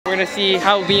We're gonna see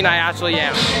how lean I actually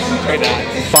am. Right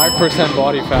now. 5%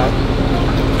 body fat.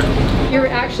 You're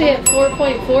actually at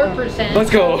 4.4%. Let's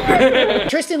go.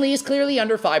 Tristyn Lee is clearly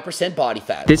under 5% body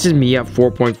fat. This is me at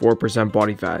 4.4%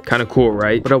 body fat. Kinda cool,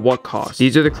 right? But at what cost?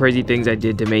 These are the crazy things I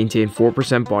did to maintain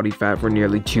 4% body fat for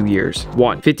nearly 2 years.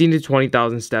 1. 15 to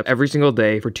 20,000 steps every single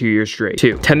day for 2 years straight.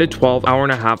 2. 10 to 12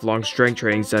 hour-and-a-half long strength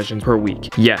training sessions per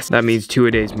week. Yes, that means 2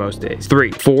 a days most days.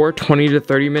 3. 4 20 to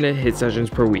 30 minute HIIT sessions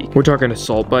per week. We're talking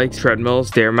assault bikes,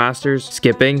 treadmills, Stairmasters,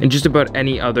 skipping, and just about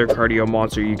any other cardio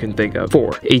monster you can think of.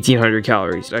 4. 1,800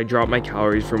 calories. I dropped my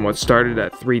calories from what started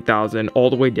at 3,000 all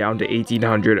the way down to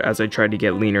 1,800 as I tried to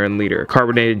get leaner and leaner.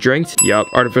 Carbonated drinks? Yup.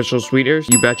 Artificial sweeteners?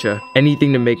 You betcha.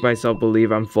 Anything to make myself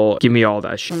believe I'm full. Give me all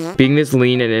that shit. Being this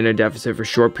lean and in a deficit for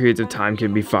short periods of time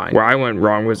can be fine. Where I went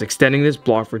wrong was extending this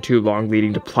block for too long,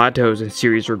 leading to plateaus and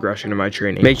serious regression in my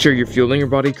training. Make sure you're fueling your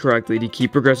body correctly to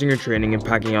keep progressing your training and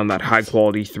packing on that high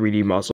quality 3D muscle.